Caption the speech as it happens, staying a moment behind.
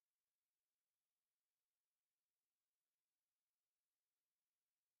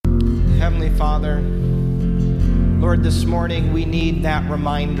Heavenly Father, Lord, this morning we need that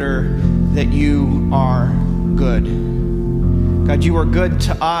reminder that you are good. God, you are good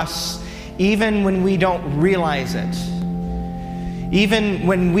to us even when we don't realize it. Even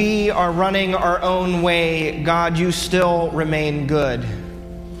when we are running our own way, God, you still remain good.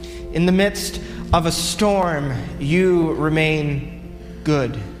 In the midst of a storm, you remain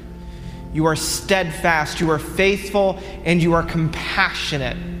good. You are steadfast, you are faithful, and you are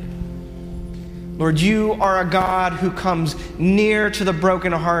compassionate. Lord, you are a God who comes near to the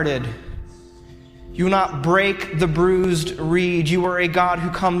brokenhearted. You will not break the bruised reed. You are a God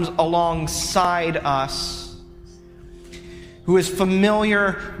who comes alongside us, who is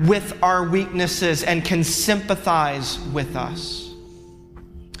familiar with our weaknesses and can sympathize with us.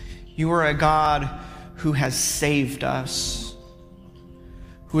 You are a God who has saved us,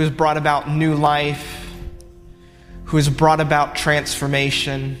 who has brought about new life, who has brought about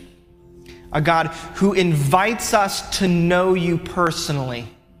transformation, a God who invites us to know you personally.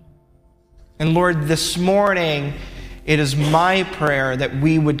 And Lord, this morning, it is my prayer that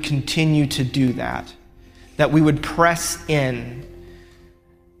we would continue to do that we would press in,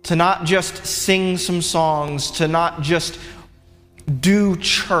 to not just sing some songs, to not just do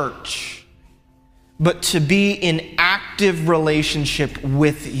church, but to be in active relationship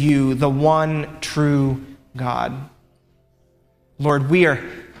with you, the one true God. Lord, we are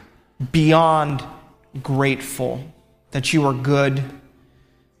beyond grateful that you are good,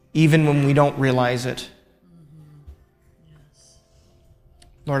 even when we don't realize it.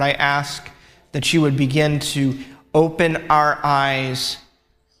 Lord, I ask that you would begin to open our eyes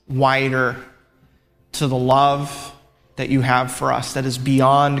wider to the love that you have for us that is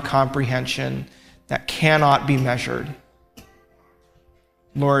beyond comprehension, that cannot be measured.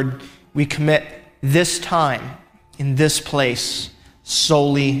 Lord, we commit this time in this place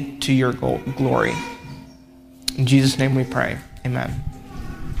solely to your glory. In Jesus' name we pray. Amen.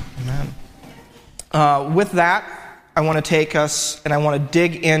 Amen. With that, I want to take us and I want to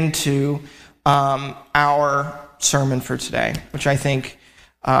dig into our sermon for today, which I think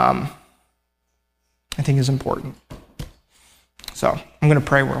is important. So I'm going to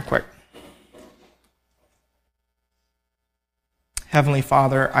pray real quick. Heavenly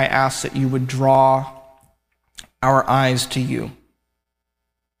Father, I ask that you would draw our eyes to you.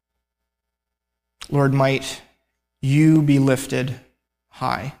 Lord, might you be lifted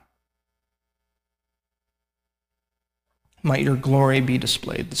high. Might your glory be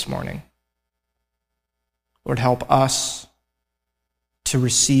displayed this morning. Lord, help us to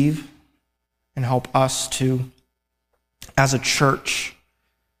receive and help us to, as a church,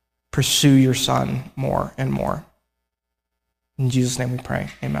 pursue your Son more and more. In Jesus' name we pray.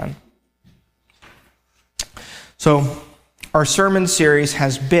 Amen. So, our sermon series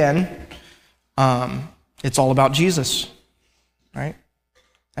has been, it's all about Jesus, right?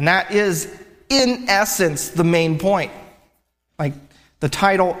 And that is, in essence, the main point. Like, the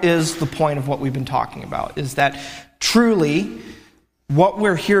title is the point of what we've been talking about, is that truly what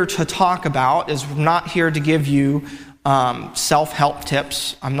we're here to talk about is we're not here to give you self-help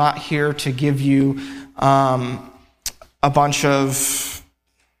tips. I'm not here to give you a bunch of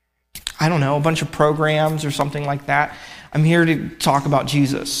programs or something like that. I'm here to talk about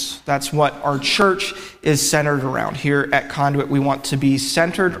Jesus. That's what our church is centered around. Here at Conduit, we want to be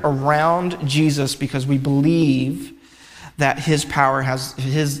centered around Jesus because we believe that his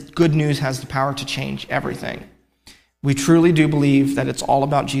good news has the power to change everything. We truly do believe that it's all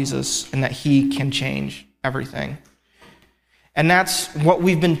about Jesus and that he can change everything. And that's what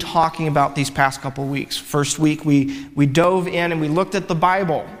we've been talking about these past couple weeks. First week, we dove in and we looked at the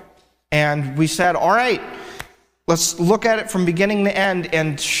Bible. And we said, all right, let's look at it from beginning to end.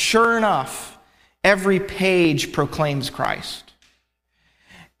 And sure enough, every page proclaims Christ.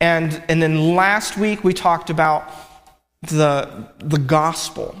 And then last week, we talked about the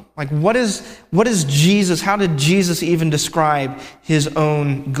gospel. Like, what is Jesus? How did Jesus even describe his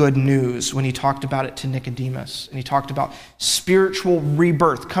own good news when he talked about it to Nicodemus? And he talked about spiritual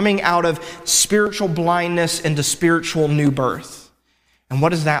rebirth, coming out of spiritual blindness into spiritual new birth. And what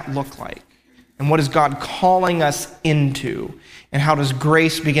does that look like? And what is God calling us into? And how does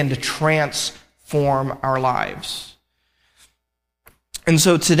grace begin to transform our lives? And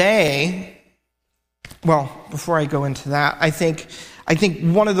so today, well, before I go into that, I think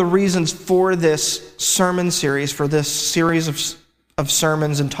one of the reasons for this sermon series, for this series of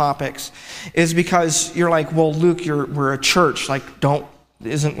sermons and topics, is because you're like, well, Luke, we're a church. Like,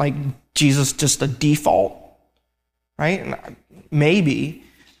 isn't like Jesus just a default, right? Maybe,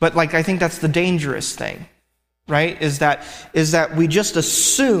 but like I think that's the dangerous thing, right? Is that we just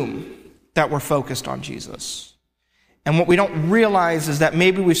assume that we're focused on Jesus. And what we don't realize is that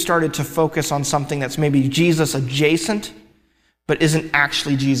maybe we've started to focus on something that's maybe Jesus adjacent, but isn't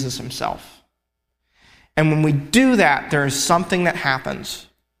actually Jesus himself. And when we do that, there is something that happens.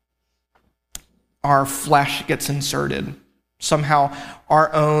 Our flesh gets inserted. Somehow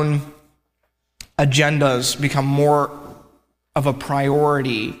our own agendas become more of a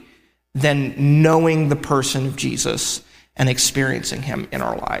priority than knowing the person of Jesus and experiencing him in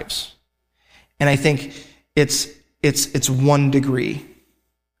our lives. And I think it's 1 degree.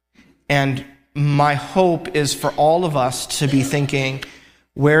 And my hope is for all of us to be thinking,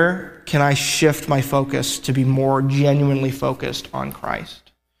 where can I shift my focus to be more genuinely focused on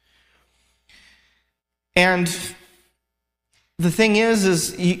Christ? And the thing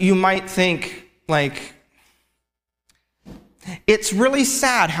is you might think, like, it's really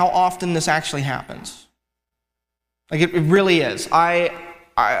sad how often this actually happens. Like, it really is.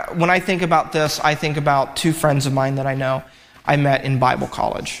 When I think about this, I think about 2 friends of mine that I know I met in Bible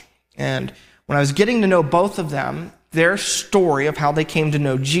college. And when I was getting to know both of them, their story of how they came to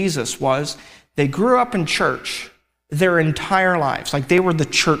know Jesus was they grew up in church their entire lives. Like, they were the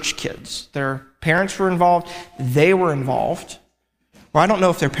church kids. Their parents were involved. They were involved. Well, I don't know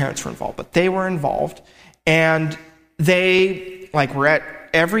if their parents were involved, but they were involved. And they, were at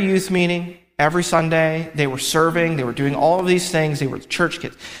every youth meeting, every Sunday. They were serving. They were doing all of these things. They were the church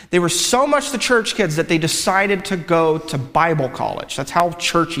kids. They were so much the church kids that they decided to go to Bible college. That's how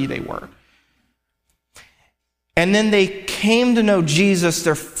churchy they were. And then they came to know Jesus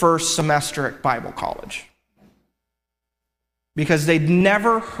their first semester at Bible college because they'd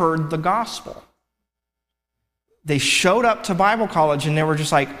never heard the gospel. They showed up to Bible college and they were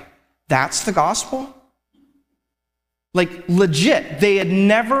just like, that's the gospel? Like, legit, they had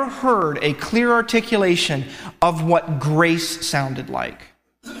never heard a clear articulation of what grace sounded like.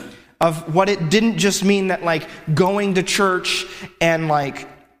 Of what it didn't just mean that, going to church and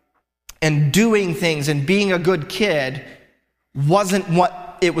doing things and being a good kid wasn't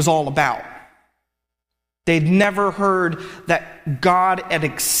what it was all about. They'd never heard that God had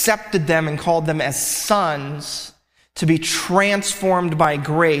accepted them and called them as sons to be transformed by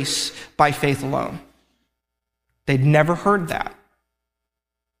grace by faith alone. They'd never heard that.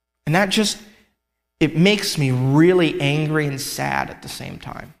 And that it makes me really angry and sad at the same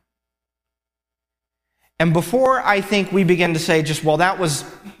time. And before I think we begin to say that was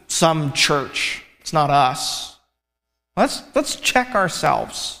some church, it's not us, let's check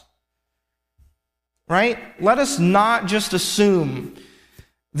ourselves, right? Let us not just assume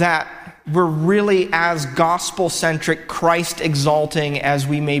that we're really as gospel-centric, Christ-exalting as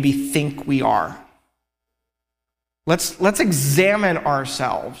we maybe think we are. Let's examine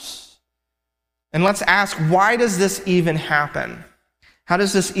ourselves and let's ask, why does this even happen? How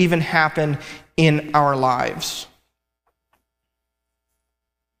does this even happen in our lives?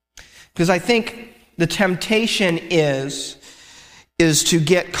 Because I think the temptation is to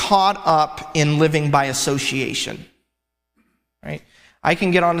get caught up in living by association, right? I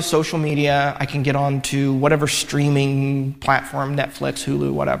can get onto social media, I can get onto whatever streaming platform, Netflix,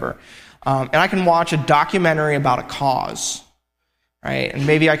 Hulu, whatever, and I can watch a documentary about a cause, right? And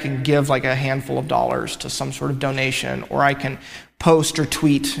maybe I can give a handful of dollars to some sort of donation, or I can post or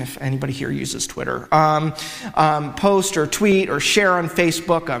tweet, if anybody here uses Twitter, post or tweet or share on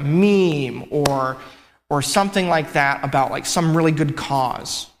Facebook a meme or something like that about some really good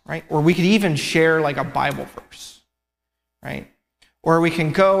cause, right? Or we could even share a Bible verse, right? Or we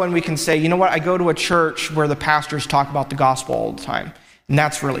can go and we can say, you know what, I go to a church where the pastors talk about the gospel all the time, and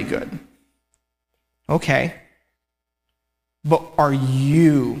that's really good. Okay. But are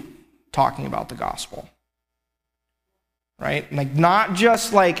you talking about the gospel? Right? Not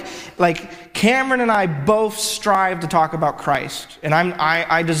just Cameron and I both strive to talk about Christ, and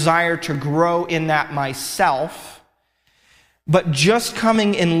I desire to grow in that myself, but just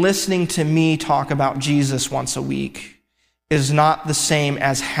coming and listening to me talk about Jesus once a week is not the same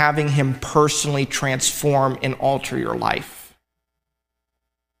as having him personally transform and alter your life.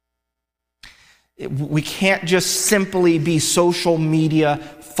 We can't just simply be social media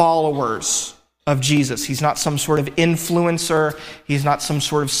followers of Jesus. He's not some sort of influencer. He's not some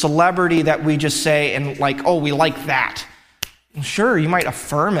sort of celebrity that we just say and we like that. Sure, you might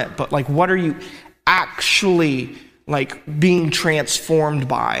affirm it, but what are you actually being transformed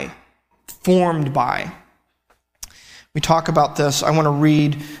by, formed by? We talk about this. I want to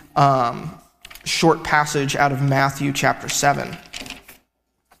read a short passage out of Matthew chapter 7.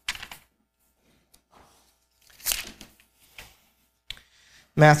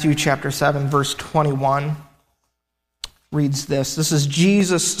 Matthew chapter 7, verse 21. reads this. This is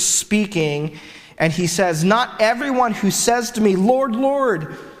Jesus speaking, and he says, "Not everyone who says to me, 'Lord,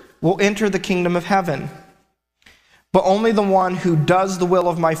 Lord,' will enter the kingdom of heaven, but only the one who does the will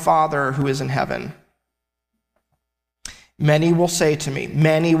of my Father who is in heaven. Many will say to me,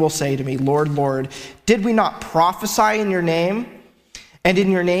 'Lord, Lord, did we not prophesy in your name, and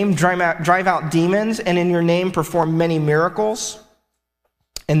in your name drive out demons, and in your name perform many miracles?'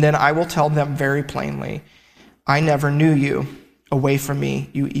 And then I will tell them very plainly, 'I never knew you. Away from me,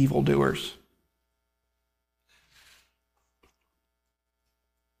 you evildoers.'"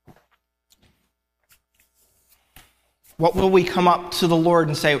 What will we come up to the Lord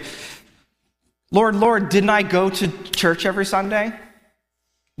and say, "Lord, Lord, didn't I go to church every Sunday?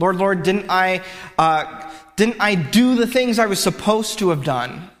 Lord, Lord, didn't I do the things I was supposed to have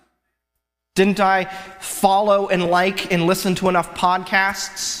done? Didn't I follow and like and listen to enough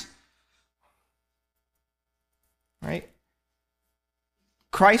podcasts?" Right?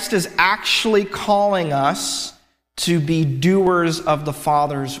 Christ is actually calling us to be doers of the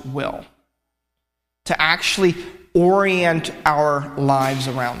Father's will, to actually orient our lives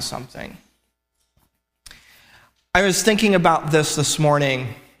around something. I was thinking about this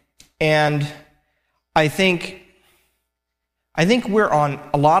morning, and I think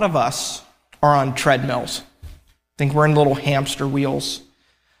a lot of us are on treadmills. I think we're in little hamster wheels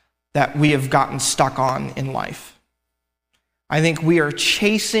that we have gotten stuck on in life. I think we are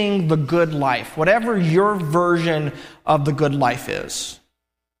chasing the good life, whatever your version of the good life is.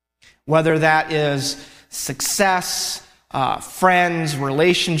 Whether that is success, friends,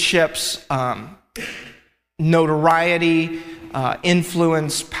 relationships, notoriety,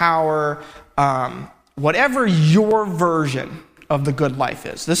 influence, power, whatever your version of the good life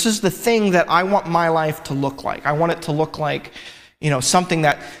is. This is the thing that I want my life to look like. I want it to look like, something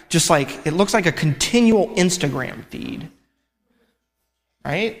that just like, it looks like a continual Instagram feed.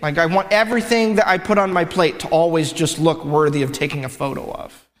 Right? Like I want everything that I put on my plate to always just look worthy of taking a photo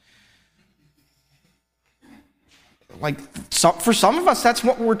of. Like for some of us, that's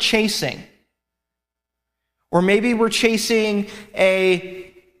what we're chasing. Or maybe we're chasing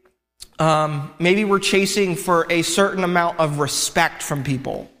for a certain amount of respect from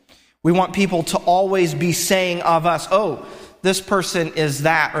people. We want people to always be saying of us, "Oh, this person is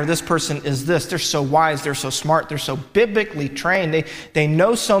that," or "This person is this. They're so wise, they're so smart, they're so biblically trained, they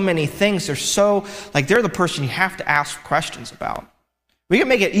know so many things, they're the person you have to ask questions about." We can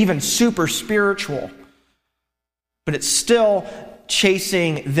make it even super spiritual, but it's still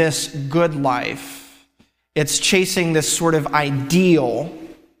chasing this good life. It's chasing this sort of ideal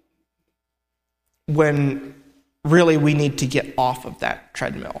when really we need to get off of that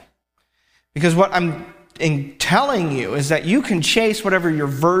treadmill. Because what I'm telling you is that you can chase whatever your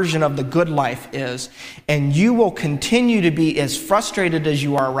version of the good life is, and you will continue to be as frustrated as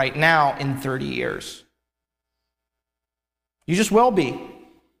you are right now in 30 years. You just will be.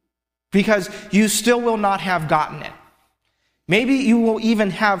 Because you still will not have gotten it. Maybe you will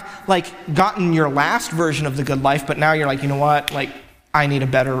even have gotten your last version of the good life, but now you're like, you know what? I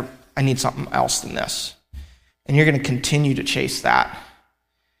need something else than this. And you're going to continue to chase that.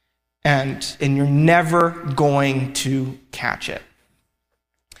 And you're never going to catch it.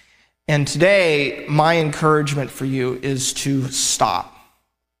 And today, my encouragement for you is to stop.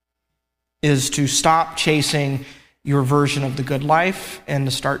 Is to stop chasing your version of the good life and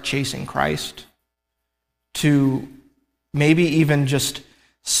to start chasing Christ. To maybe even just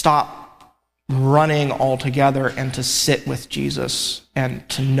stop running altogether and to sit with Jesus and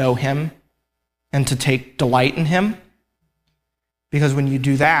to know him and to take delight in him. Because when you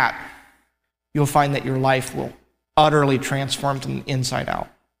do that, you'll find that your life will utterly transform from the inside out.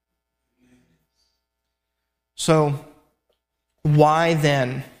 So, why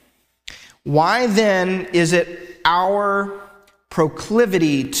then? Why then is it our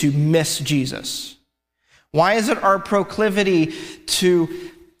proclivity to miss Jesus? Why is it our proclivity to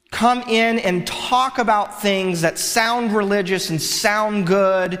come in and talk about things that sound religious and sound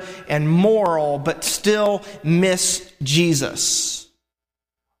good and moral, but still miss Jesus?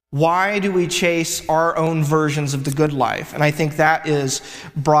 Why do we chase our own versions of the good life? And I think that is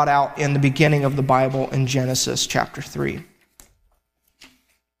brought out in the beginning of the Bible in Genesis chapter 3.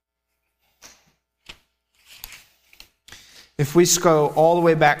 If we go all the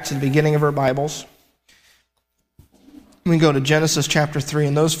way back to the beginning of our Bibles, we go to Genesis chapter 3,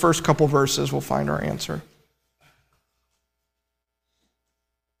 and those first couple verses will find our answer.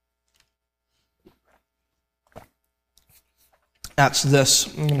 That's this.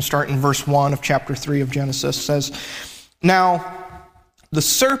 I'm going to start in verse 1 of chapter 3 of Genesis. It says, "Now the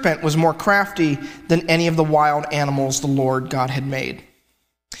serpent was more crafty than any of the wild animals the Lord God had made.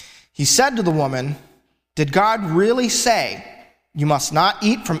 He said to the woman, "Did God really say, 'You must not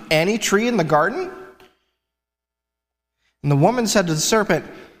eat from any tree in the garden?'" And the woman said to the serpent,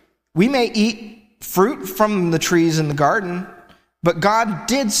 "We may eat fruit from the trees in the garden, but God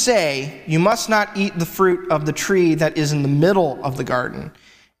did say, 'You must not eat the fruit of the tree that is in the middle of the garden,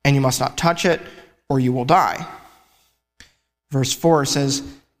 and you must not touch it, or you will die.'" Verse 4 says,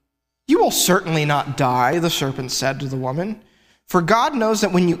 "You will certainly not die," the serpent said to the woman, "for God knows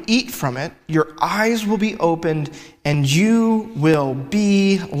that when you eat from it, your eyes will be opened, and you will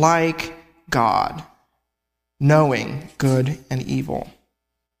be like God, knowing good and evil."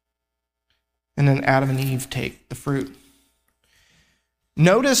 And then Adam and Eve take the fruit.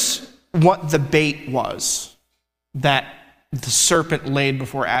 Notice what the bait was that the serpent laid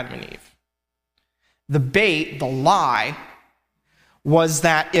before Adam and Eve. The bait, the lie, was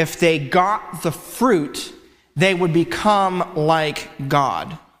that if they got the fruit, they would become like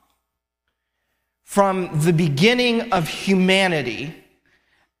God. From the beginning of humanity,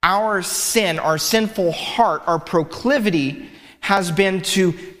 our sin, our sinful heart, our proclivity has been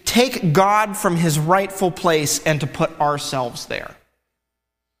to take God from his rightful place and to put ourselves there.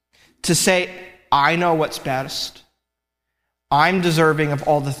 To say, I know what's best. I'm deserving of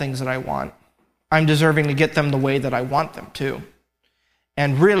all the things that I want. I'm deserving to get them the way that I want them to.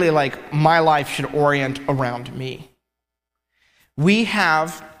 And really, my life should orient around me. We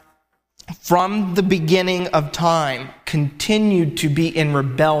have, from the beginning of time, continued to be in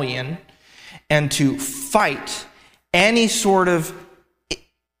rebellion and to fight any sort of,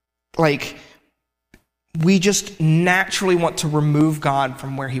 we just naturally want to remove God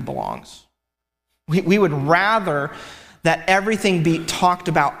from where he belongs. We would rather that everything be talked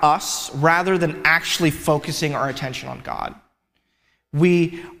about us rather than actually focusing our attention on God.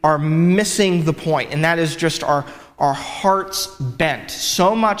 We are missing the point, and that is just our hearts bent.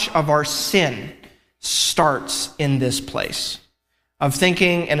 So much of our sin starts in this place of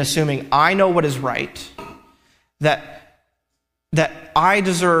thinking and assuming I know what is right, that I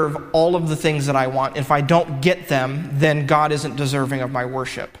deserve all of the things that I want. If I don't get them, then God isn't deserving of my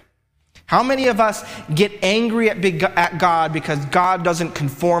worship. How many of us get angry at God because God doesn't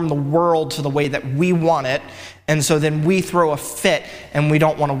conform the world to the way that we want it, and so then we throw a fit and we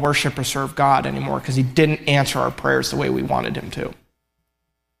don't want to worship or serve God anymore because he didn't answer our prayers the way we wanted him to?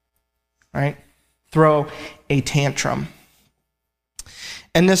 Right? Throw a tantrum.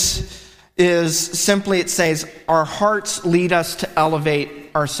 And this is simply, it says, our hearts lead us to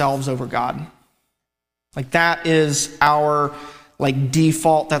elevate ourselves over God. That is our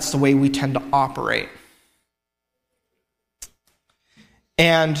default. That's the way we tend to operate.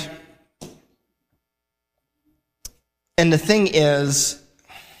 And the thing is,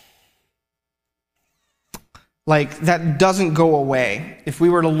 that doesn't go away. If we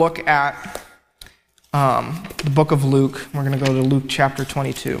were to look at the book of Luke, we're going to go to Luke chapter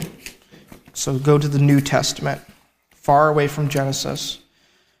 22. So go to the New Testament, far away from Genesis.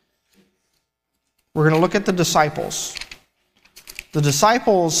 We're going to look at the disciples. The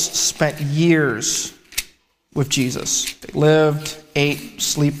disciples spent years with Jesus. They lived, ate,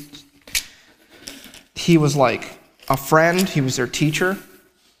 slept. He was like a friend. He was their teacher,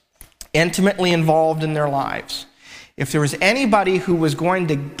 intimately involved in their lives. If there was anybody who was going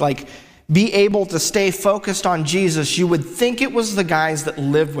to be able to stay focused on Jesus, you would think it was the guys that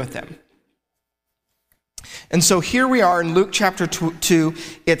lived with him. And so here we are in Luke chapter 2.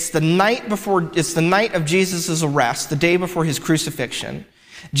 It's the night of Jesus' arrest, the day before his crucifixion.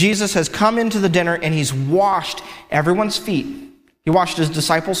 Jesus has come into the dinner and he's washed everyone's feet. He washed his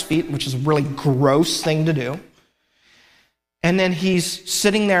disciples' feet, which is a really gross thing to do. And then he's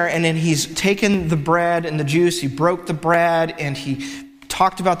sitting there and then he's taken the bread and the juice. He broke the bread and he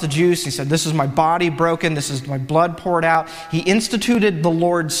talked about the juice. He said, "This is my body broken. This is my blood poured out." He instituted the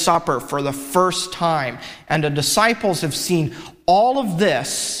Lord's Supper for the first time. And the disciples have seen all of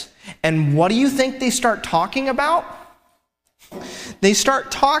this. And what do you think they start talking about? They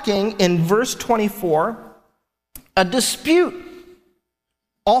start talking in verse 24, a dispute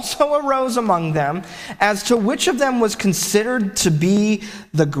also arose among them as to which of them was considered to be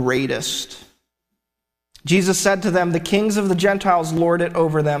the greatest. Jesus said to them, "The kings of the Gentiles lord it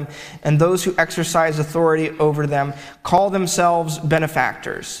over them, and those who exercise authority over them call themselves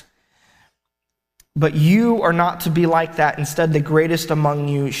benefactors. But you are not to be like that. Instead, the greatest among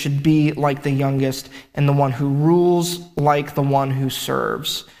you should be like the youngest, and the one who rules like the one who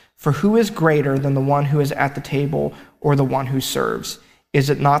serves. For who is greater than the one who is at the table or the one who serves?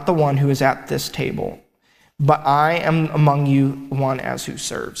 Is it not the one who is at this table? but I am among you one as who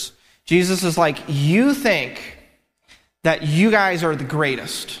serves. Jesus is like, you think that you guys are the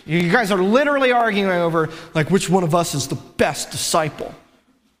greatest. You guys are literally arguing over, like, which one of us is the best disciple.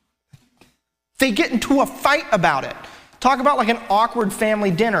 They get into a fight about it. Talk about like an awkward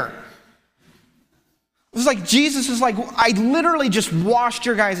family dinner. It's like Jesus is like, I literally just washed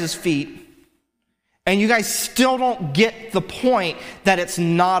your guys' feet, and you guys still don't get the point that it's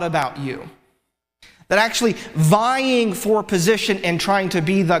not about you. That actually vying for position and trying to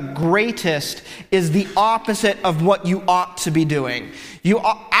be the greatest is the opposite of what you ought to be doing. You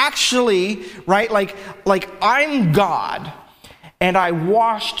are actually, right, like I'm God, and I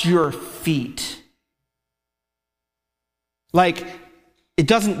washed your feet. Like, it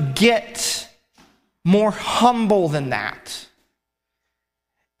doesn't get more humble than that.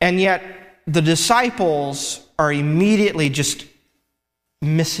 And yet, the disciples are immediately just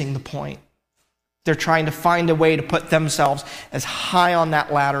missing the point. They're trying to find a way to put themselves as high on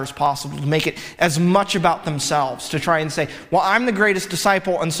that ladder as possible, to make it as much about themselves, to try and say, well, I'm the greatest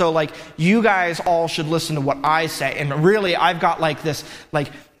disciple, and so like you guys all should listen to what I say. And really, I've got like this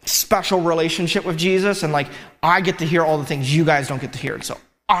like special relationship with Jesus, and like I get to hear all the things you guys don't get to hear. And so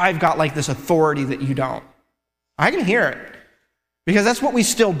I've got like this authority that you don't. I can hear it, because that's what we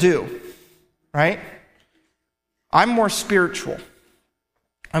still do, right? I'm more spiritual.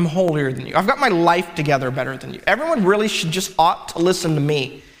 I'm holier than you. I've got my life together better than you. Everyone really ought to listen to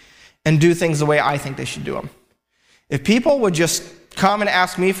me and do things the way I think they should do them. If people would just come and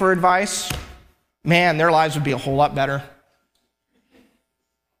ask me for advice, man, their lives would be a whole lot better.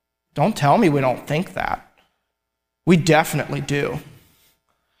 Don't tell me we don't think that. We definitely do.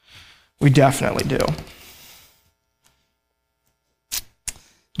 We definitely do.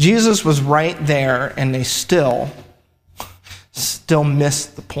 Jesus was right there, and they still miss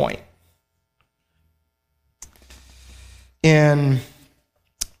the point. In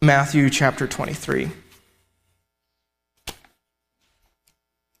Matthew chapter 23,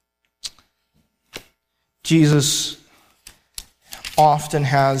 Jesus often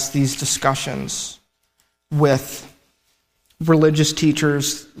has these discussions with religious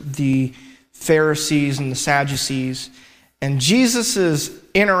teachers, the Pharisees and the Sadducees, and Jesus'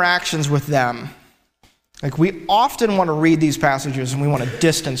 interactions with them. Like, we often want to read these passages and we want to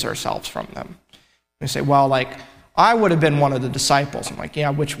distance ourselves from them. We say, well, like, I would have been one of the disciples. I'm like, yeah,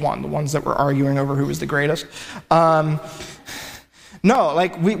 which one? The ones that were arguing over who was the greatest? No,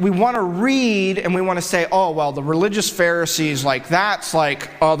 like, we want to read and we want to say, oh, well, the religious Pharisees, like, that's like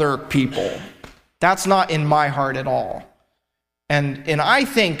other people. That's not in my heart at all. And I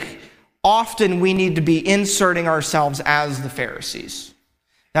think often we need to be inserting ourselves as the Pharisees.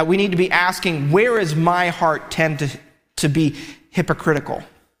 That we need to be asking, where is my heart tend to be hypocritical,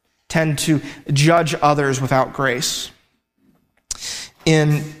 tend to judge others without grace?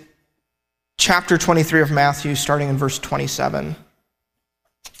 In chapter 23 of Matthew, starting in verse 27,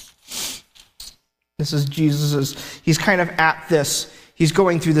 this is he's kind of at this, he's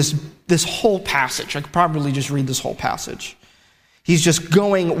going through this whole passage. I could probably just read this whole passage. He's just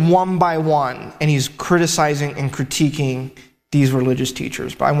going one by one, and he's criticizing and critiquing these religious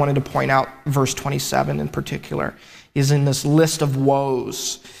teachers. But I wanted to point out verse 27 in particular. He's in this list of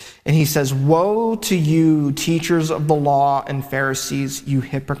woes. And he says, woe to you, teachers of the law and Pharisees, you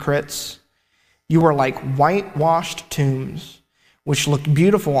hypocrites. You are like whitewashed tombs, which look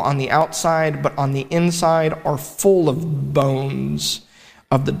beautiful on the outside, but on the inside are full of bones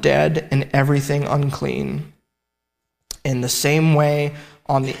of the dead and everything unclean. In the same way,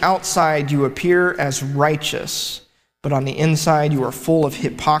 on the outside you appear as righteous, but on the inside you are full of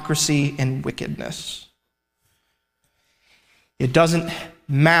hypocrisy and wickedness. It doesn't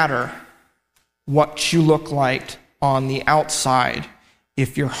matter what you look like on the outside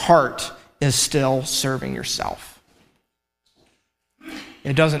if your heart is still serving yourself.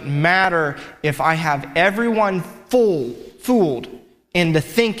 It doesn't matter if I have everyone fooled into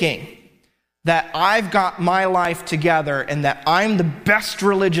thinking that I've got my life together and that I'm the best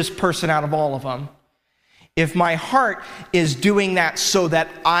religious person out of all of them. If my heart is doing that so that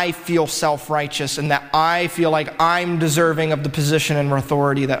I feel self-righteous and that I feel like I'm deserving of the position and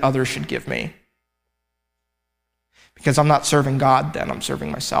authority that others should give me. Because I'm not serving God then, I'm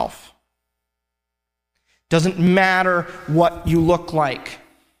serving myself. Doesn't matter what you look like.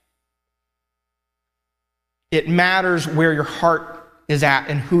 It matters where your heart is at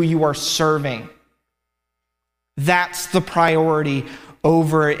and who you are serving. That's the priority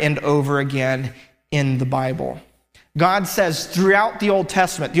over and over again in the Bible. God says throughout the Old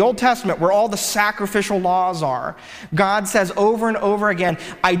Testament where all the sacrificial laws are, God says over and over again,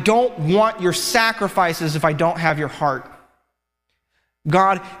 I don't want your sacrifices if I don't have your heart.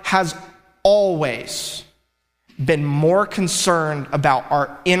 God has always been more concerned about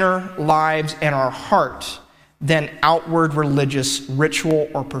our inner lives and our heart than outward religious ritual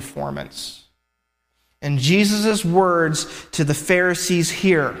or performance. And Jesus' words to the Pharisees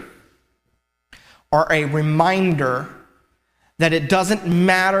here are a reminder that it doesn't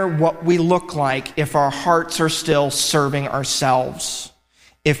matter what we look like if our hearts are still serving ourselves,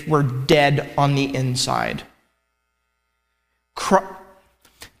 if we're dead on the inside.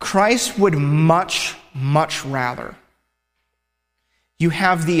 Christ would much, much rather you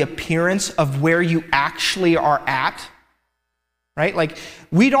have the appearance of where you actually are at, right? Like,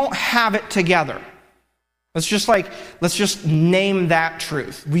 we don't have it together. Let's just name that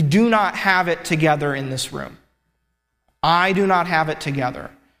truth. We do not have it together in this room. I do not have it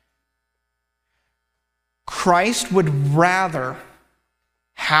together. Christ would rather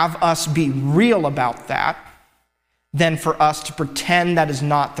have us be real about that than for us to pretend that is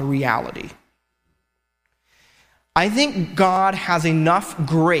not the reality. I think God has enough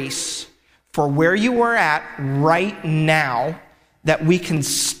grace for where you are at right now that we can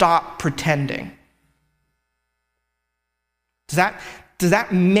stop pretending. Does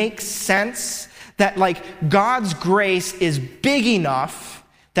that make sense? That God's grace is big enough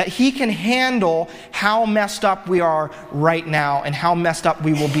that he can handle how messed up we are right now and how messed up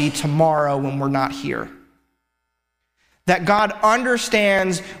we will be tomorrow when we're not here. That God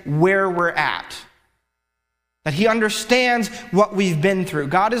understands where we're at. That he understands what we've been through.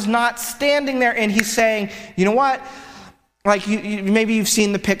 God is not standing there and he's saying, you know what? Maybe you've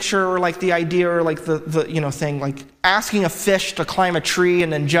seen the picture or the idea or the thing, asking a fish to climb a tree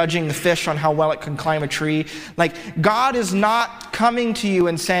and then judging the fish on how well it can climb a tree. God is not coming to you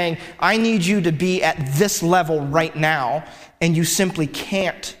and saying, I need you to be at this level right now, and you simply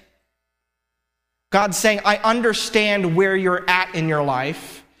can't. God's saying, I understand where you're at in your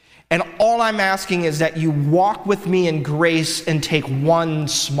life, and all I'm asking is that you walk with me in grace and take one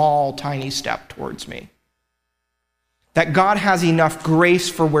small, tiny step towards me. That God has enough grace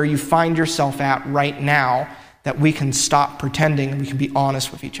for where you find yourself at right now that we can stop pretending and we can be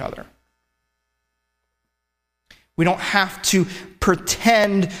honest with each other. We don't have to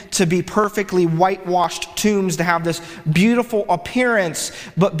pretend to be perfectly whitewashed tombs to have this beautiful appearance,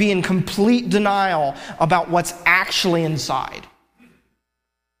 but be in complete denial about what's actually inside.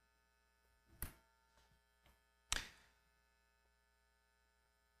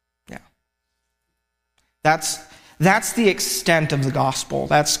 Yeah. That's the extent of the gospel.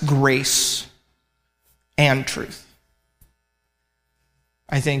 That's grace and truth.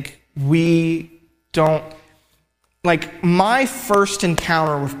 I think we don't, my first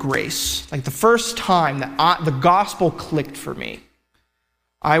encounter with grace, the first time that the gospel clicked for me,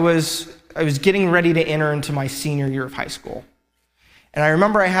 I was getting ready to enter into my senior year of high school. And I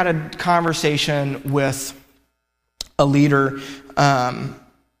remember I had a conversation with a leader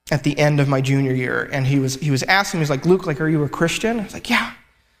at the end of my junior year, and he was asking me, he was like, Luke, are you a Christian? I was like, yeah,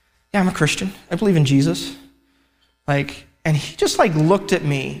 I'm a Christian. I believe in Jesus. And he just looked at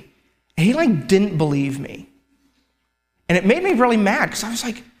me, and he didn't believe me. And it made me really mad, because I was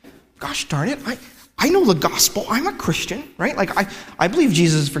like, gosh darn it, I know the gospel. I'm a Christian, right? I believe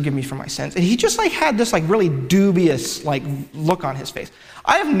Jesus has forgiven me for my sins. And he just had this really dubious look on his face.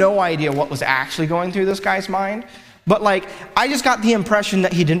 I have no idea what was actually going through this guy's mind. But I just got the impression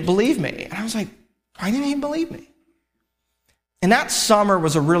that he didn't believe me. And I was like, why didn't he believe me? And that summer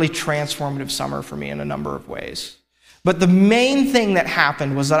was a really transformative summer for me in a number of ways. But the main thing that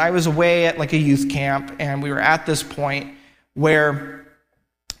happened was that I was away at a youth camp, and we were at this point where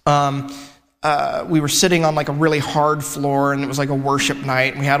we were sitting on a really hard floor, and it was a worship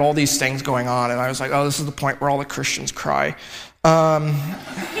night, and we had all these things going on, and I was like, oh, this is the point where all the Christians cry.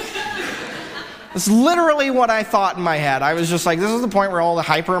 It's literally what I thought in my head. I was just this is the point where all the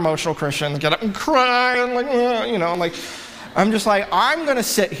hyper-emotional Christians get up and cry, and I'm just I'm going to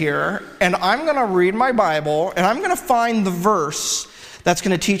sit here, and I'm going to read my Bible, and I'm going to find the verse that's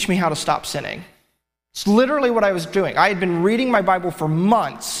going to teach me how to stop sinning. It's literally what I was doing. I had been reading my Bible for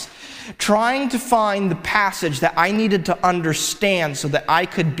months, trying to find the passage that I needed to understand so that I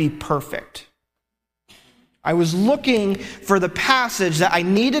could be perfect. I was looking for the passage that I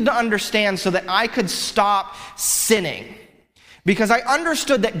needed to understand so that I could stop sinning. Because I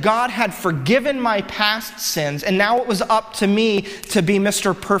understood that God had forgiven my past sins, and now it was up to me to be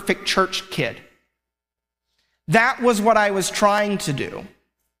Mr. Perfect Church Kid. That was what I was trying to do.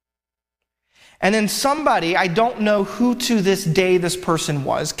 And then somebody, I don't know who to this day this person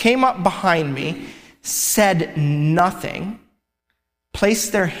was, came up behind me, said nothing,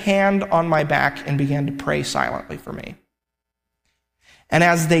 placed their hand on my back, and began to pray silently for me. And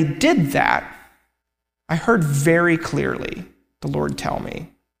as they did that, I heard very clearly the Lord tell me,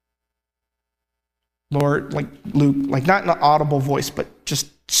 Lord, like Luke, like not in an audible voice, but just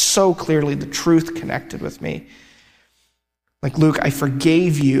so clearly the truth connected with me. Like, Luke, I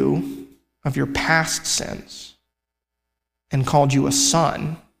forgave you of your past sins and called you a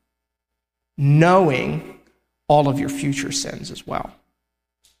son, knowing all of your future sins as well.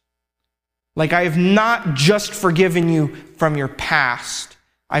 Like, I have not just forgiven you from your past,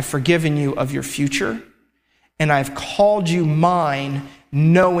 I've forgiven you of your future, and I've called you mine,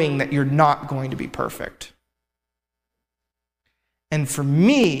 knowing that you're not going to be perfect. And for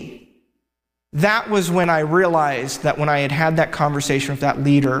me, that was when I realized that when I had had that conversation with that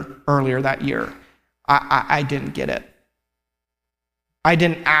leader earlier that year, I didn't get it. I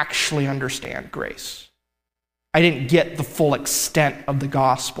didn't actually understand grace. I didn't get the full extent of the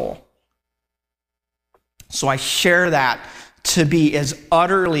gospel. So I share that to be as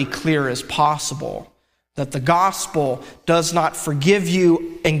utterly clear as possible, that the gospel does not forgive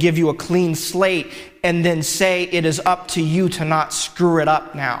you and give you a clean slate and then say it is up to you to not screw it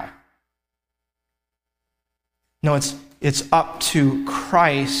up now. No, it's up to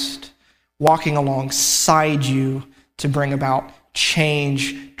Christ walking alongside you to bring about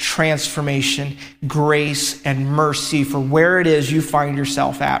change, transformation, grace, and mercy for where it is you find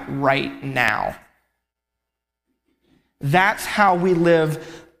yourself at right now. That's how we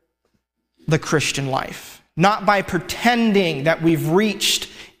live the Christian life. Not by pretending that we've reached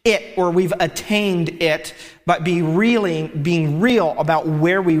it or we've attained it, but being real about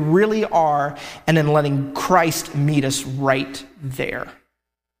where we really are and then letting Christ meet us right there.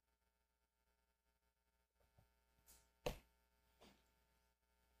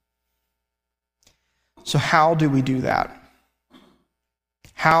 So how do we do that?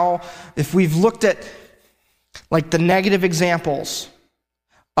 How, if we've looked at like the negative examples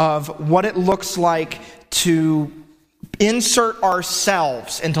of what it looks like to insert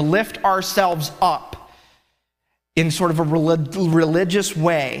ourselves and to lift ourselves up in sort of a religious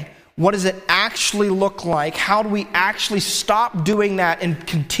way, what does it actually look like? How do we actually stop doing that and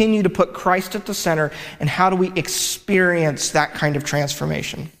continue to put Christ at the center? And how do we experience that kind of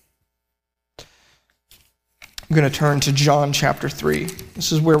transformation? I'm going to turn to John chapter 3.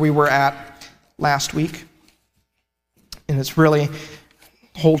 This is where we were at last week. And it's really,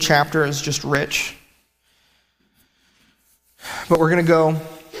 the whole chapter is just rich. But we're going to go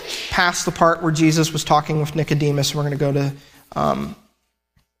past the part where Jesus was talking with Nicodemus. We're going to go to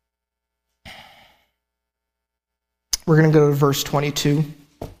verse 22.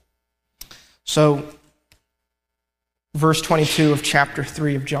 So, verse 22 of chapter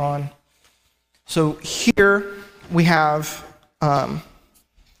 3 of John. So here we have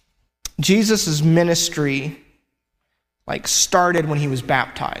Jesus' ministry started when he was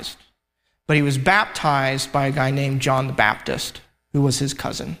baptized. But he was baptized by a guy named John the Baptist, who was his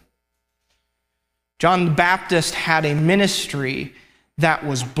cousin. John the Baptist had a ministry that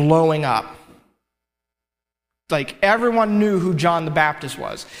was blowing up. Everyone knew who John the Baptist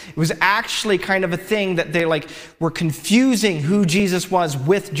was. It was actually kind of a thing that they were confusing who Jesus was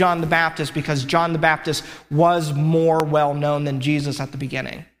with John the Baptist because John the Baptist was more well known than Jesus at the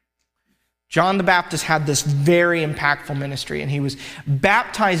beginning. John the Baptist had this very impactful ministry, and he was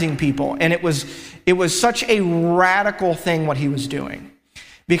baptizing people, and it was such a radical thing what he was doing.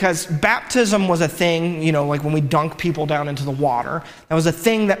 Because baptism was a thing, like when we dunk people down into the water, that was a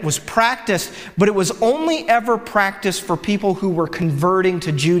thing that was practiced, but it was only ever practiced for people who were converting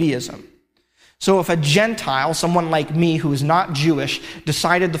to Judaism. So if a Gentile, someone like me who is not Jewish,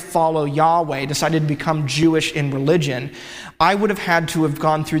 decided to follow Yahweh, decided to become Jewish in religion, I would have had to have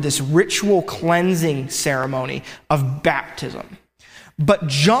gone through this ritual cleansing ceremony of baptism. But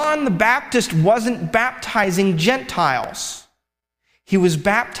John the Baptist wasn't baptizing Gentiles. He was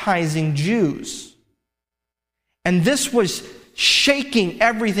baptizing Jews. And this was shaking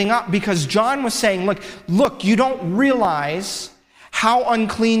everything up because John was saying, look, you don't realize how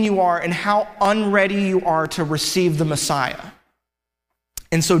unclean you are and how unready you are to receive the Messiah.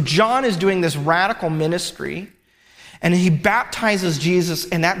 And so John is doing this radical ministry, and he baptizes Jesus,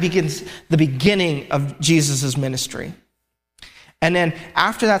 and that begins the beginning of Jesus' ministry. And then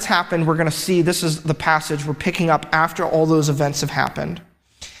after that's happened, we're going to see, this is the passage we're picking up after all those events have happened.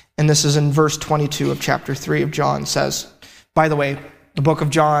 And this is in verse 22 of chapter 3 of John. Says, by the way, the book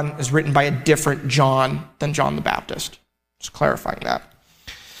of John is written by a different John than John the Baptist. Just clarifying that.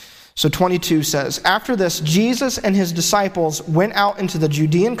 So 22 says, after this, Jesus and his disciples went out into the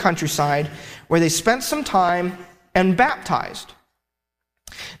Judean countryside where they spent some time and baptized.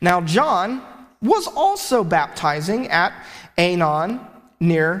 Now John was also baptizing at Aenon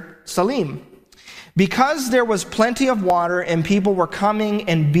near Salim, because there was plenty of water and people were coming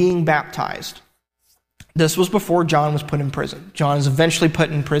and being baptized. This was before John was put in prison. John is eventually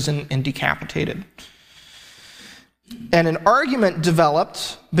put in prison and decapitated. And an argument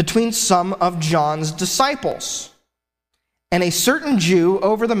developed between some of John's disciples and a certain Jew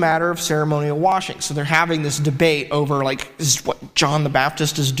over the matter of ceremonial washing. So they're having this debate over, like, this is what John the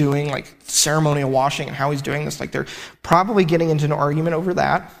Baptist is doing, like ceremonial washing and how he's doing this. Like, they're probably getting into an argument over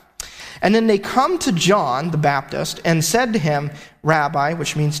that. And then they come to John the Baptist and said to him, Rabbi,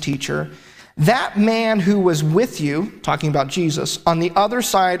 which means teacher, that man who was with you, talking about Jesus, on the other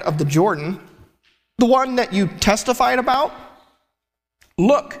side of the Jordan, the one that you testified about,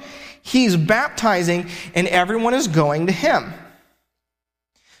 look, he's baptizing and everyone is going to him.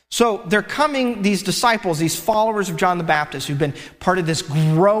 So they're coming, these disciples, these followers of John the Baptist, who've been part of this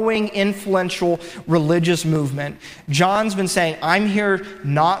growing, influential religious movement. John's been saying, I'm here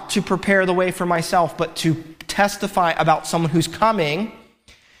not to prepare the way for myself, but to testify about someone who's coming.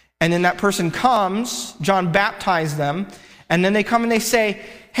 And then that person comes, John baptized them, and then they come and they say,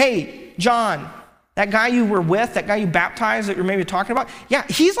 hey, John, that guy you were with, that guy you baptized that you're maybe talking about, yeah,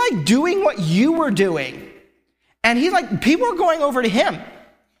 he's like doing what you were doing. And he's like, people are going over to him.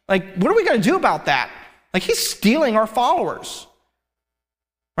 Like, what are we going to do about that? Like, he's stealing our followers.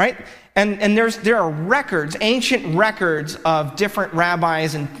 Right? And there are records, ancient records of different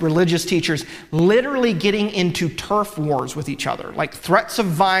rabbis and religious teachers literally getting into turf wars with each other, like threats of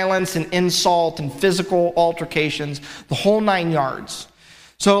violence and insult and physical altercations, the whole 9 yards.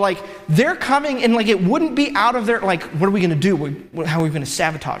 So, like, they're coming and, like, it wouldn't be out of their, like, what are we going to do? How are we going to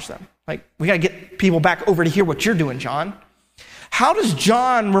sabotage them? Like, we got to get people back over to hear what you're doing, John. How does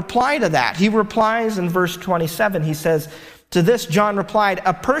John reply to that? He replies in verse 27. He says, to this, John replied,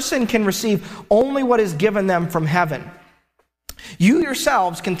 a person can receive only what is given them from heaven. You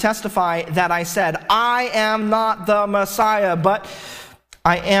yourselves can testify that I said, I am not the Messiah, but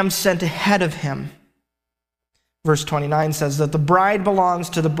I am sent ahead of him. Verse 29 says that the bride belongs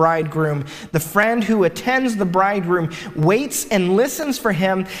to the bridegroom. The friend who attends the bridegroom waits and listens for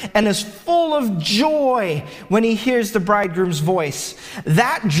him and is full of joy when he hears the bridegroom's voice.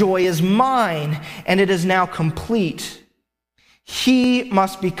 That joy is mine, and it is now complete. He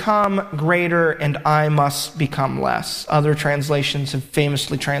must become greater and I must become less. Other translations have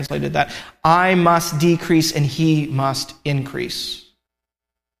famously translated that. I must decrease and he must increase.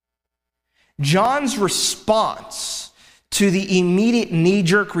 John's response to the immediate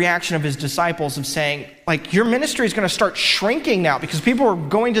knee-jerk reaction of his disciples of saying, like, your ministry is going to start shrinking now because people are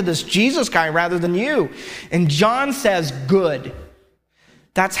going to this Jesus guy rather than you. And John says, good.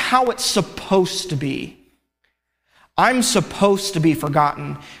 That's how it's supposed to be. I'm supposed to be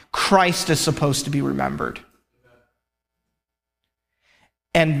forgotten. Christ is supposed to be remembered.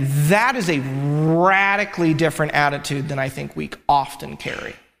 And that is a radically different attitude than I think we often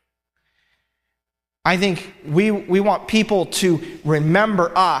carry. I think we want people to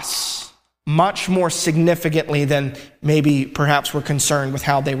remember us much more significantly than maybe perhaps we're concerned with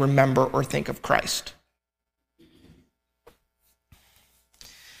how they remember or think of Christ.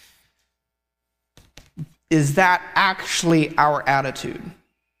 Is that actually our attitude?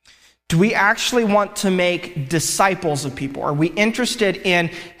 Do we actually want to make disciples of people? Are we interested in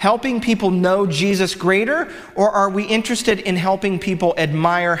helping people know Jesus greater, or are we interested in helping people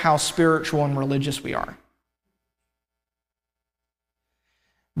admire how spiritual and religious we are?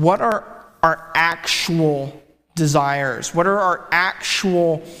 What are our actual desires? What are our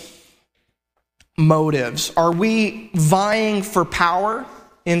actual motives? Are we vying for power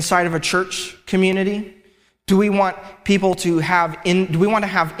inside of a church community? Do we want people to have do we want to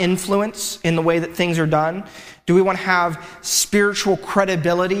have influence in the way that things are done? Do we want to have spiritual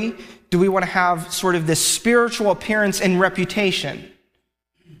credibility? Do we want to have sort of this spiritual appearance and reputation?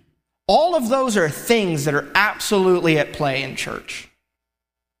 All of those are things that are absolutely at play in church.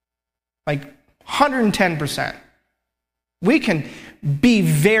 Like 110%. We can be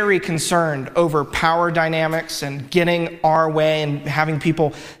very concerned over power dynamics and getting our way and having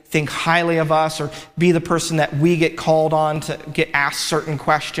people think highly of us, or be the person that we get called on to get asked certain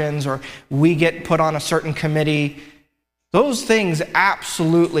questions, or we get put on a certain committee. Those things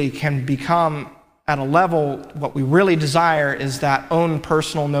absolutely can become, at a level, what we really desire is that own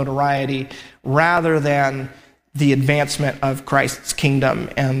personal notoriety rather than the advancement of Christ's kingdom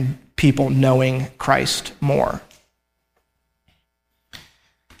and people knowing Christ more.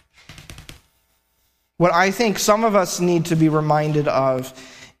 What I think some of us need to be reminded of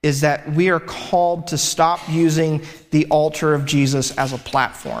is that we are called to stop using the altar of Jesus as a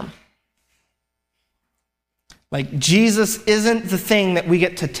platform. Like, Jesus isn't the thing that we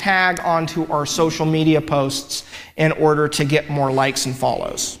get to tag onto our social media posts in order to get more likes and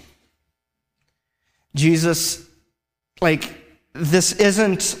follows. Jesus, this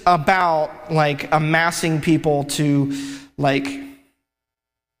isn't about, amassing people to,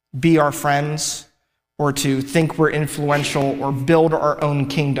 be our friends or to think we're influential or build our own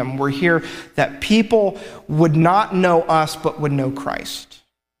kingdom. We're here that people would not know us but would know Christ.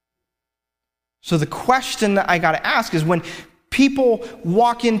 So the question that I got to ask is, when people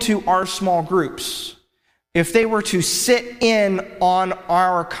walk into our small groups, if they were to sit in on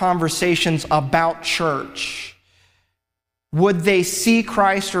our conversations about church, would they see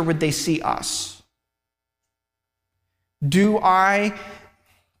Christ or would they see us? Do I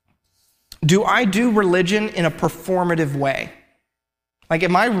do religion in a performative way?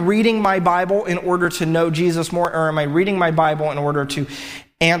 Am I reading my Bible in order to know Jesus more, or am I reading my Bible in order to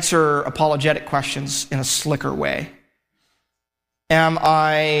answer apologetic questions in a slicker way? Am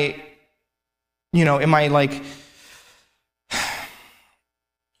I if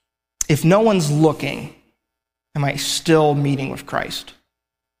no one's looking, am I still meeting with Christ?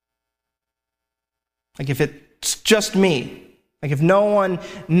 If it's just me, if no one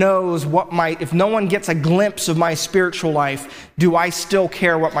knows if no one gets a glimpse of my spiritual life, do I still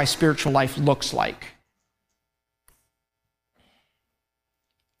care what my spiritual life looks like?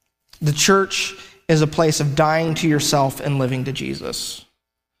 The church is a place of dying to yourself and living to Jesus.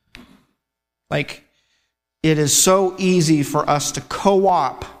 It is so easy for us to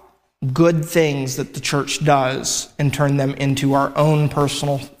co-opt good things that the church does and turn them into our own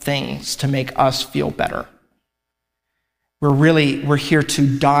personal things to make us feel better. We're here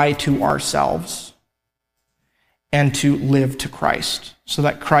to die to ourselves and to live to Christ so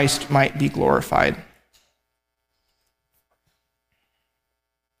that Christ might be glorified.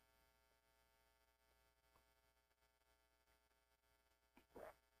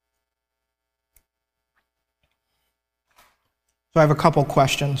 So I have a couple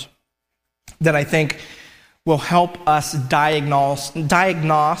questions that I think will help us diagnose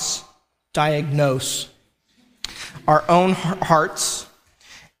our own hearts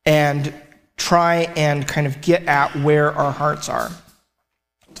and try and kind of get at where our hearts are.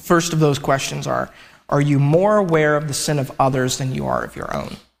 The first of those questions are you more aware of the sin of others than you are of your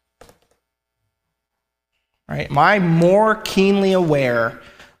own? Right? Am I more keenly aware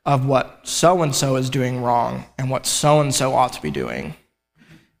of what so-and-so is doing wrong and what so-and-so ought to be doing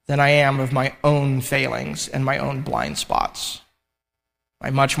than I am of my own failings and my own blind spots? Am I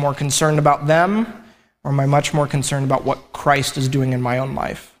much more concerned about them, or am I much more concerned about what Christ is doing in my own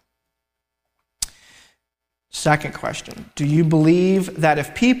life? Second question, do you believe that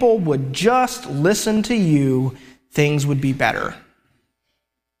if people would just listen to you, things would be better?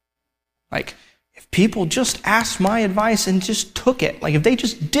 If people just asked my advice and just took it, if they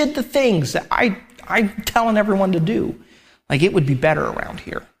just did the things that I'm telling everyone to do, it would be better around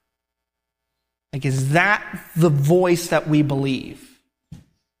here. Is that the voice that we believe?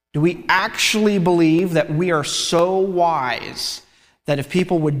 Do we actually believe that we are so wise that if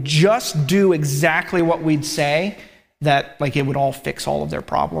people would just do exactly what we'd say, that it would all fix all of their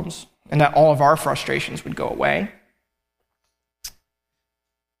problems and that all of our frustrations would go away?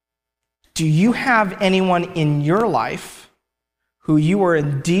 Do you have anyone in your life who you are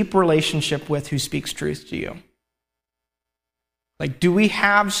in deep relationship with who speaks truth to you? Do we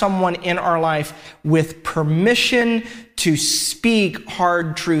have someone in our life with permission to speak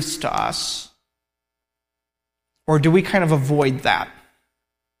hard truths to us? Or do we kind of avoid that?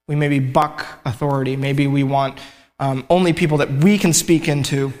 We maybe buck authority. Maybe we want only people that we can speak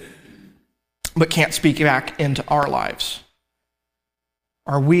into, but can't speak back into our lives.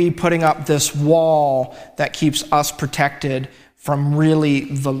 Are we putting up this wall that keeps us protected from really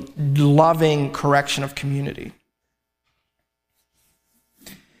the loving correction of community?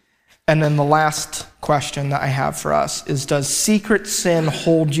 And then the last question that I have for us is, does secret sin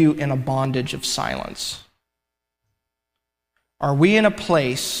hold you in a bondage of silence? Are we in a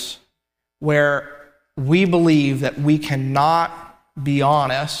place where we believe that we cannot be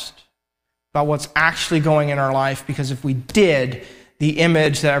honest about what's actually going in our life, because if we did, the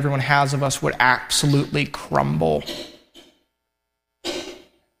image that everyone has of us would absolutely crumble?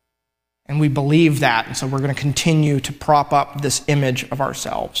 And we believe that, and so we're going to continue to prop up this image of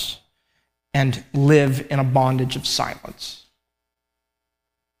ourselves and live in a bondage of silence.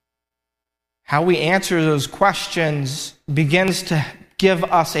 How we answer those questions begins to give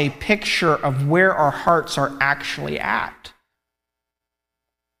us a picture of where our hearts are actually at.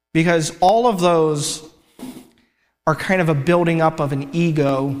 Because all of those are kind of a building up of an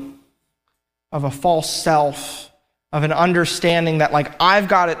ego, of a false self, of an understanding that like I've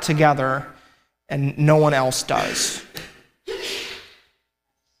got it together and no one else does.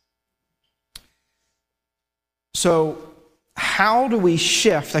 So how do we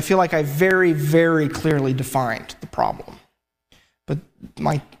shift? I feel like I very, very clearly defined the problem. But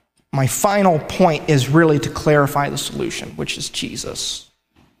my final point is really to clarify the solution, which is Jesus.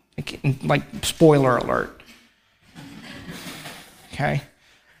 Like spoiler alert. Okay?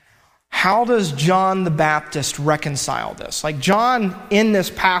 How does John the Baptist reconcile this? Like John, in this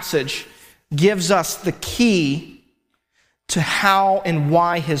passage, gives us the key to how and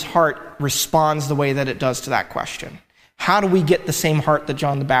why his heart responds the way that it does to that question. How do we get the same heart that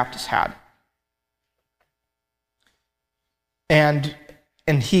John the Baptist had? And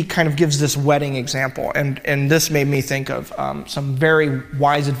he kind of gives this wedding example, and this made me think of some very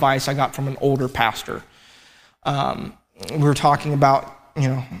wise advice I got from an older pastor. We were talking about,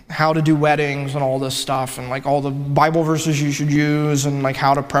 how to do weddings and all this stuff, and like all the Bible verses you should use, and like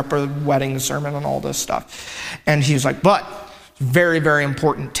how to prep a wedding sermon and all this stuff. And he was like, but very, very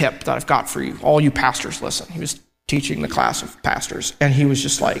important tip that I've got for you. All you pastors, listen. He was teaching the class of pastors, and he was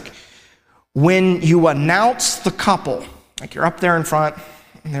just like, when you announce the couple, like you're up there in front,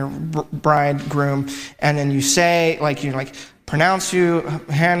 and they're bride, groom, and then you say, pronounce you,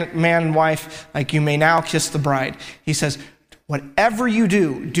 man and wife, like you may now kiss the bride. He says, whatever you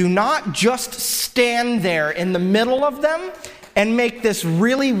do, do not just stand there in the middle of them and make this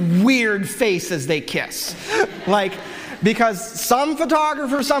really weird face as they kiss. Because some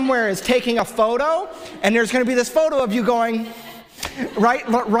photographer somewhere is taking a photo, and there's going to be this photo of you going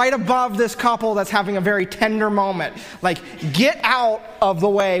right above this couple that's having a very tender moment. Get out of the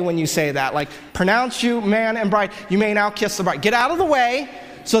way when you say that. Pronounce you, man and bride, you may now kiss the bride. Get out of the way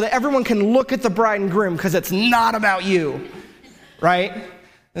so that everyone can look at the bride and groom, because it's not about you, right?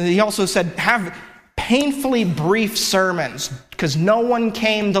 And he also said, have painfully brief sermons, because no one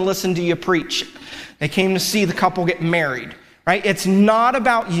came to listen to you preach. They came to see the couple get married, right? It's not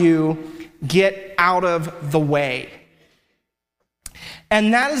about you. Get out of the way.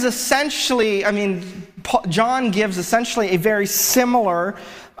 And that is essentially, John gives essentially a very similar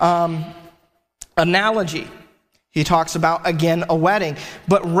analogy. He talks about, again, a wedding.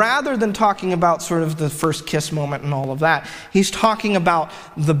 But rather than talking about sort of the first kiss moment and all of that, he's talking about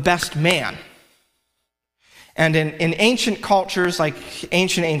the best man. And in ancient cultures, like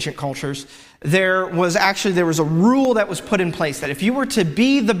ancient cultures, there was a rule that was put in place that if you were to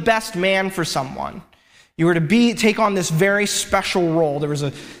be the best man for someone, you were to take on this very special role. There was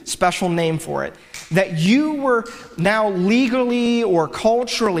a special name for it. That you were now legally or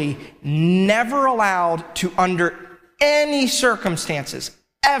culturally never allowed to, under any circumstances,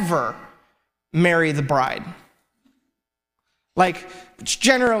 ever marry the bride. It's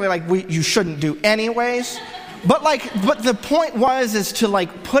generally you shouldn't do anyways. But the point is to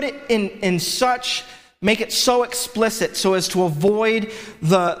put it in such, make it so explicit so as to avoid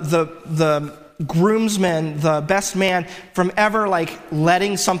the groomsman, the best man, from ever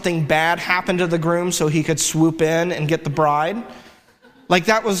letting something bad happen to the groom so he could swoop in and get the bride.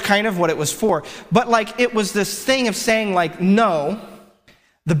 That was kind of what it was for. But it was this thing of saying no,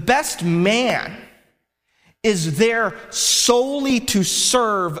 the best man is there solely to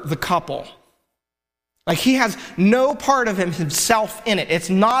serve the couple. He has no part of himself in it. It's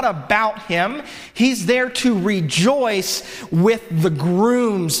not about him. He's there to rejoice with the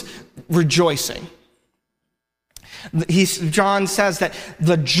groom's rejoicing. John says that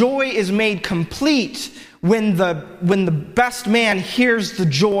the joy is made complete when the best man hears the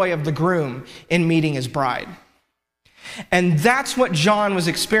joy of the groom in meeting his bride. And that's what John was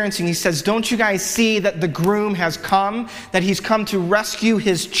experiencing. He says, don't you guys see that the groom has come, that he's come to rescue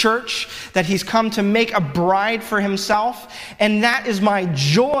his church, that he's come to make a bride for himself? And that is my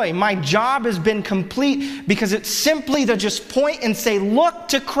joy. My job has been complete, because it's simply to just point and say, look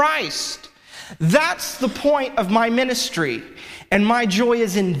to Christ. That's the point of my ministry. And my joy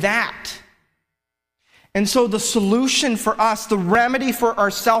is in that. And so the solution for us, the remedy for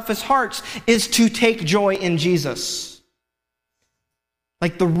our selfish hearts, is to take joy in Jesus.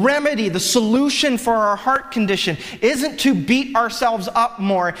 The remedy, the solution for our heart condition isn't to beat ourselves up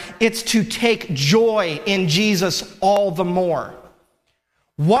more. It's to take joy in Jesus all the more.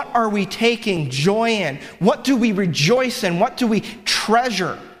 What are we taking joy in? What do we rejoice in? What do we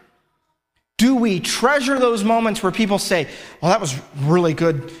treasure? Do we treasure those moments where people say, well, that was really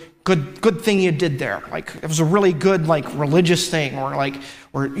good good thing you did there. Like, it was a really good, like, religious thing,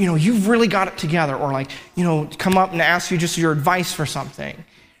 or you've really got it together, or like, come up and ask you just your advice for something,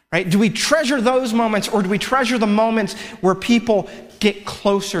 right? Do we treasure those moments, or do we treasure the moments where people get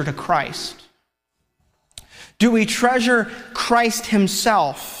closer to Christ? Do we treasure Christ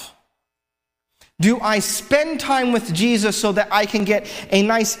himself? Do I spend time with Jesus so that I can get a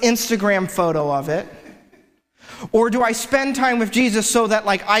nice Instagram photo of it? Or do I spend time with Jesus so that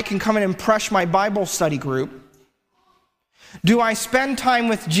I can come and impress my Bible study group? Do I spend time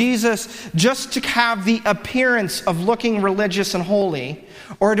with Jesus just to have the appearance of looking religious and holy?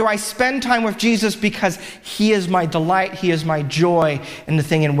 Or do I spend time with Jesus because he is my delight, he is my joy, and the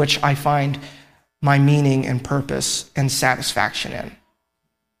thing in which I find my meaning and purpose and satisfaction in?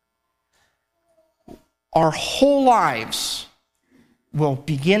 Our whole lives will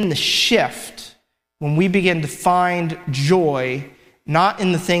begin to shift when we begin to find joy not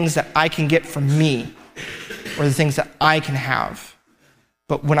in the things that I can get from me or the things that I can have,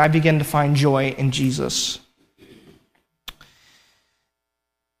 but when I begin to find joy in Jesus.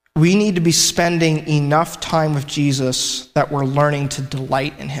 We need to be spending enough time with Jesus that we're learning to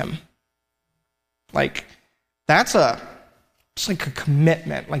delight in him. It's like a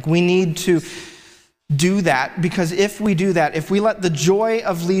commitment. We need to do that, because if we do that, if we let the joy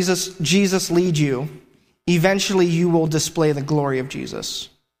of Jesus lead you, eventually you will display the glory of Jesus.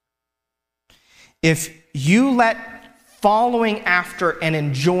 If you let following after and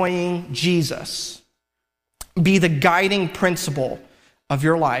enjoying Jesus be the guiding principle of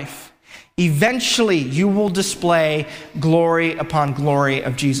your life, eventually you will display glory upon glory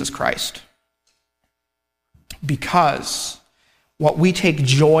of Jesus Christ. Because what we take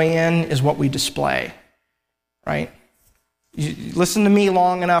joy in is what we display, right? You listen to me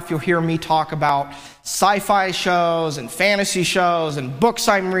long enough, you'll hear me talk about sci-fi shows and fantasy shows and books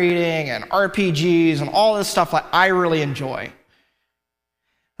I'm reading and RPGs and all this stuff that I really enjoy,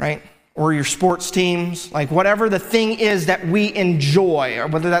 right? Or your sports teams, whatever the thing is that we enjoy, or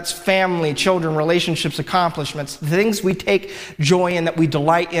whether that's family, children, relationships, accomplishments, the things we take joy in, that we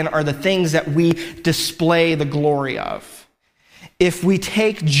delight in, are the things that we display the glory of. If we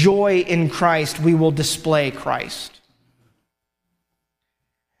take joy in Christ, we will display Christ.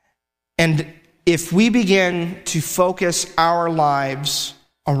 And if we begin to focus our lives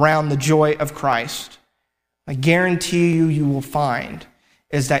around the joy of Christ, I guarantee you will find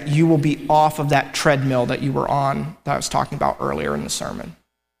is that you will be off of that treadmill that you were on, that I was talking about earlier in the sermon.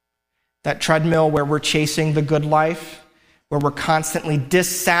 That treadmill where we're chasing the good life, where we're constantly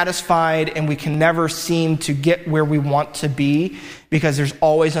dissatisfied and we can never seem to get where we want to be because there's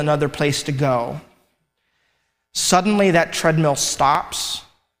always another place to go. Suddenly that treadmill stops.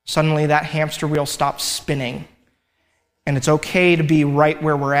 Suddenly that hamster wheel stops spinning. And it's okay to be right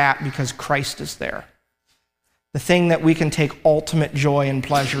where we're at because Christ is there. The thing that we can take ultimate joy and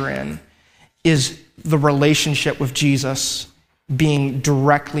pleasure in is the relationship with Jesus being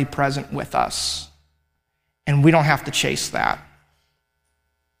directly present with us. And we don't have to chase that.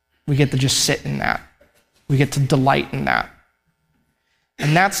 We get to just sit in that. We get to delight in that.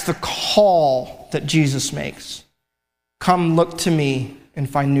 And that's the call that Jesus makes. Come, look to me and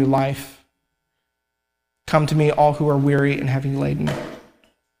find new life. Come to me, all who are weary and heavy laden,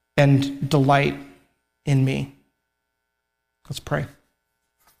 and delight in me. Let's pray.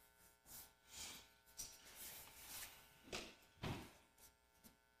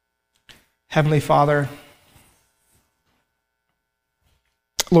 Heavenly Father,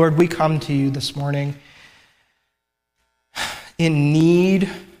 Lord, we come to you this morning in need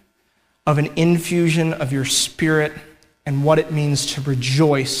of an infusion of your Spirit and what it means to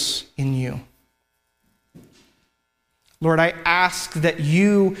rejoice in you. Lord, I ask that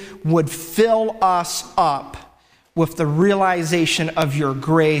you would fill us up with the realization of your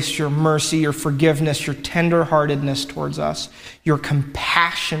grace, your mercy, your forgiveness, your tenderheartedness towards us, your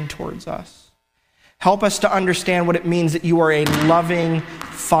compassion towards us. Help us to understand what it means that you are a loving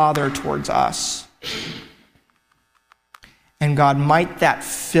Father towards us. And God, might that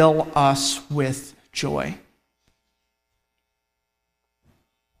fill us with joy.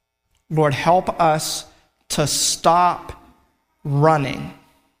 Lord, help us to stop running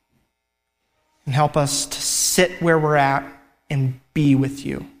and help us to sit where we're at and be with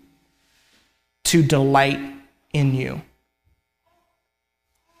you, to delight in you.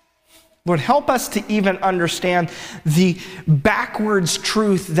 Lord, help us to even understand the backwards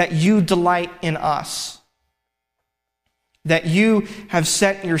truth that you delight in us, that you have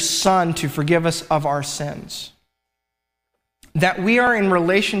sent your Son to forgive us of our sins, that we are in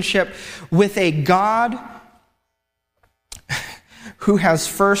relationship with a God who has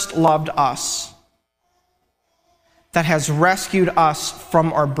first loved us, that has rescued us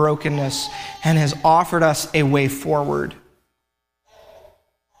from our brokenness and has offered us a way forward.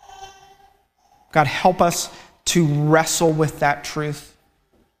 God, help us to wrestle with that truth.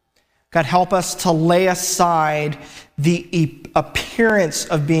 God, help us to lay aside the appearance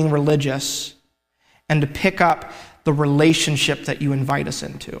of being religious and to pick up the relationship that you invite us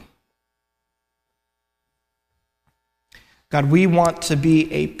into. God, we want to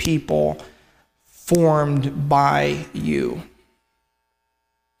be a people formed by you.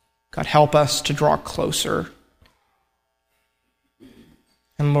 God, help us to draw closer.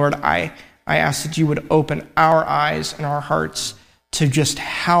 And Lord, I ask that you would open our eyes and our hearts to just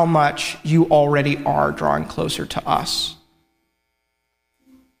how much you already are drawing closer to us.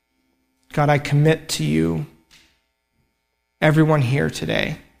 God, I commit to you everyone here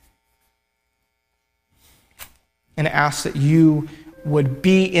today and ask that you would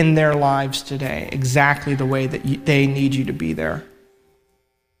be in their lives today exactly the way that they need you to be there.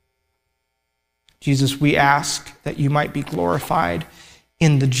 Jesus, we ask that you might be glorified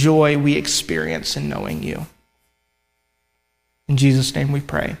in the joy we experience in knowing you. In Jesus' name we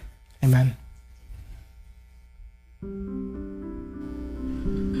pray. Amen.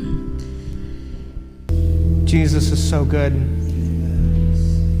 Jesus is so good.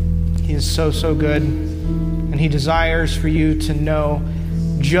 He is so, so good. And he desires for you to know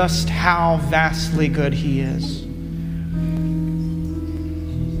just how vastly good he is.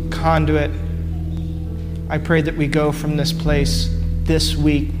 Conduit, I pray that we go from this place this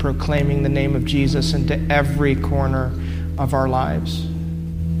week proclaiming the name of Jesus into every corner of our lives.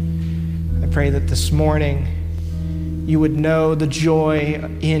 I pray that this morning you would know the joy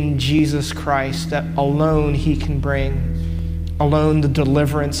in Jesus Christ, that alone he can bring, alone the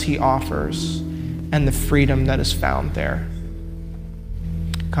deliverance he offers, and the freedom that is found there.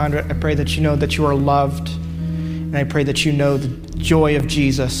 Conduit, I pray that you know that you are loved, and I pray that you know the joy of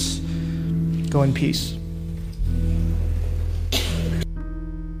Jesus. Go in peace.